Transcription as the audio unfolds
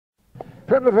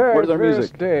From the very Where's our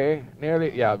first music? day,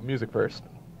 music first.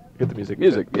 Get the music.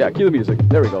 Music. Yeah, cue the music.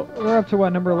 There we go. We're up to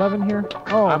what, number 11 here?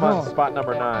 Oh, I'm no. on spot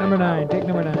number 9. Number 9. Take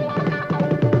number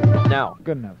 9. Now,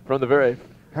 Good enough. from the very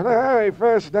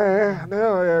first day,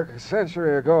 nearly a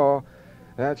century ago,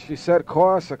 that she set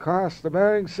course across the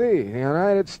Bering Sea, the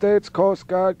United States Coast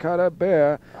Guard cutter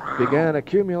Bear began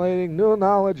accumulating new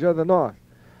knowledge of the North.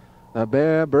 The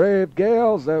Bear braved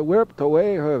gales that whipped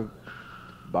away her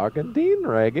barkentine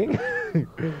ragging.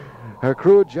 Her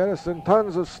crew jettisoned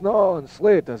tons of snow and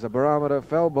sleet as the barometer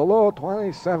fell below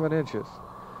 27 inches.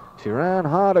 She ran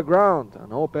hard aground on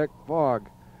OPEC fog.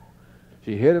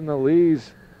 She hid in the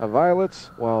lees of islets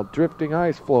while drifting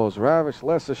ice floes ravished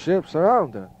lesser ships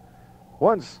around her.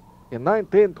 Once, in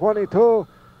 1922,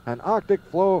 an Arctic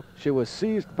floe, she was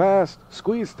seized fast,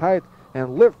 squeezed tight,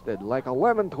 and lifted like a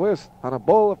lemon twist on a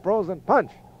bowl of frozen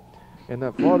punch. In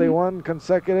the 41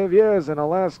 consecutive years in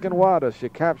Alaskan waters, she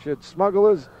captured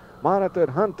smugglers, monitored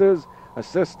hunters,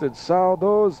 assisted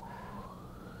sourdoughs.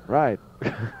 Right.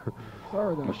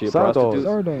 Was she a Sourdoughs.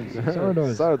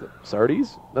 prostitute?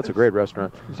 Sardies? That's a great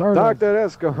restaurant. Sourdoughs. Doctored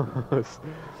Eskimos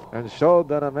and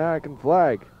showed an American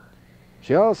flag.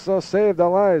 She also saved the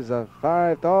lives of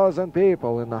 5,000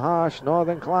 people in the harsh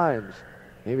northern climes.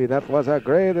 Maybe that was her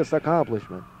greatest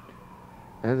accomplishment.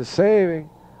 And the saving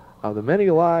of the many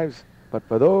lives, but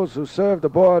for those who served the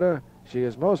border, she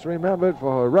is most remembered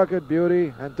for her rugged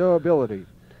beauty and durability.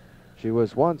 She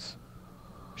was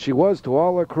to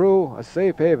all her crew a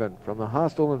safe haven from the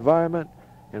hostile environment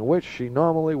in which she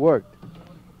normally worked.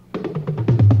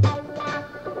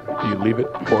 You leave it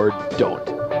or don't.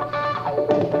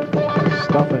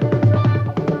 Stuff it.